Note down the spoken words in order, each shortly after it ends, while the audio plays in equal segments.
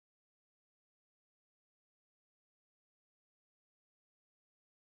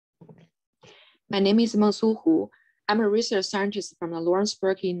My name is Mengsu Hu. I'm a research scientist from the Lawrence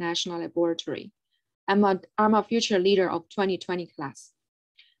Berkeley National Laboratory. I'm an ARMA Future Leader of 2020 class.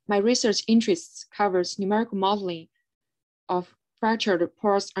 My research interests covers numerical modeling of fractured,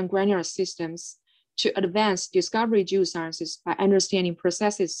 porous, and granular systems to advance discovery geosciences by understanding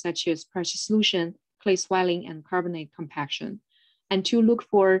processes such as pressure solution, clay swelling, and carbonate compaction, and to look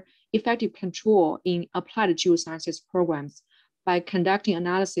for effective control in applied geosciences programs by conducting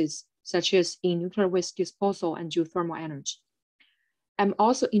analysis such as in nuclear waste disposal and geothermal energy. I'm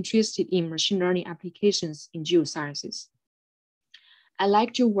also interested in machine learning applications in geosciences. I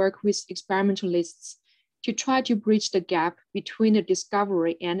like to work with experimentalists to try to bridge the gap between the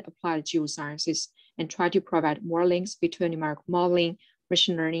discovery and applied geosciences and try to provide more links between numerical modeling,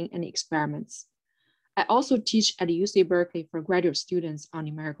 machine learning, and experiments. I also teach at UC Berkeley for graduate students on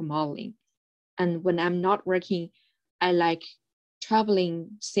numerical modeling. And when I'm not working, I like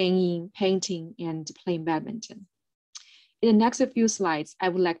traveling, singing, painting, and playing badminton. In the next few slides, I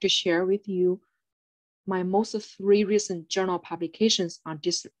would like to share with you my most three recent journal publications on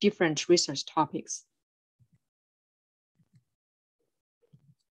different research topics.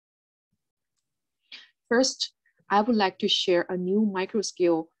 First, I would like to share a new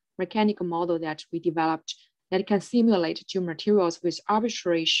microscale mechanical model that we developed that can simulate geomaterials with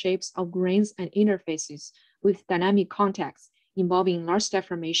arbitrary shapes of grains and interfaces with dynamic contacts involving large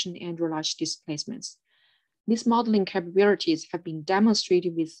deformation and large displacements. These modeling capabilities have been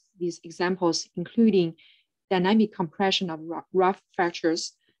demonstrated with these examples, including dynamic compression of rough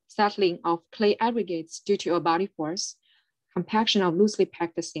fractures, settling of clay aggregates due to a body force, compaction of loosely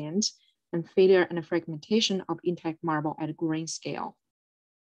packed sand, and failure and fragmentation of intact marble at a grain scale.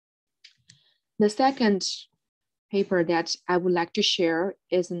 The second paper that I would like to share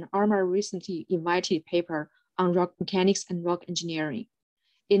is an ARMA recently invited paper on rock mechanics and rock engineering.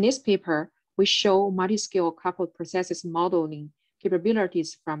 In this paper, we show multi-scale coupled processes modeling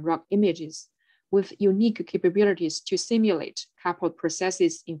capabilities from rock images with unique capabilities to simulate coupled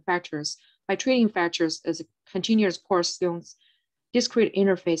processes in fractures by treating fractures as continuous porous zones, discrete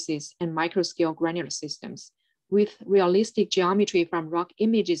interfaces, and microscale granular systems with realistic geometry from rock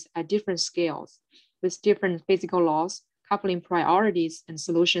images at different scales with different physical laws, coupling priorities and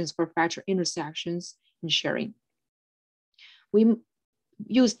solutions for fracture intersections and sharing. We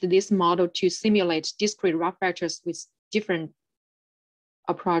used this model to simulate discrete rock fractures with different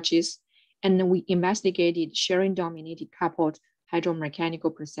approaches, and we investigated sharing-dominated coupled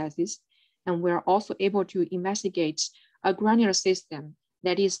hydromechanical processes, and we're also able to investigate a granular system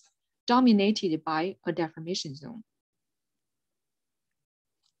that is dominated by a deformation zone.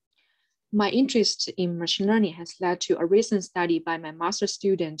 My interest in machine learning has led to a recent study by my master's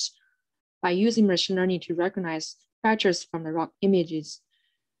student by using machine learning to recognize fractures from the rock images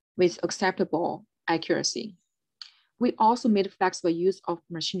with acceptable accuracy. We also made flexible use of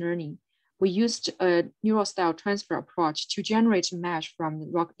machine learning. We used a neural style transfer approach to generate mesh from the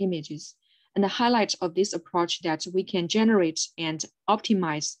rock images. And the highlight of this approach that we can generate and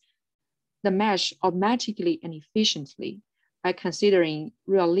optimize the mesh automatically and efficiently by considering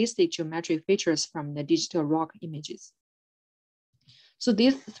realistic geometric features from the digital rock images. So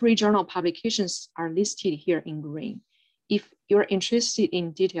these three journal publications are listed here in green. If you're interested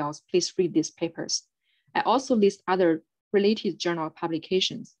in details, please read these papers. I also list other related journal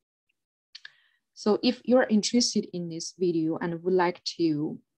publications. So if you're interested in this video and would like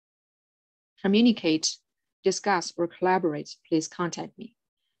to communicate, discuss, or collaborate, please contact me.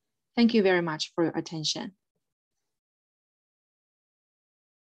 Thank you very much for your attention.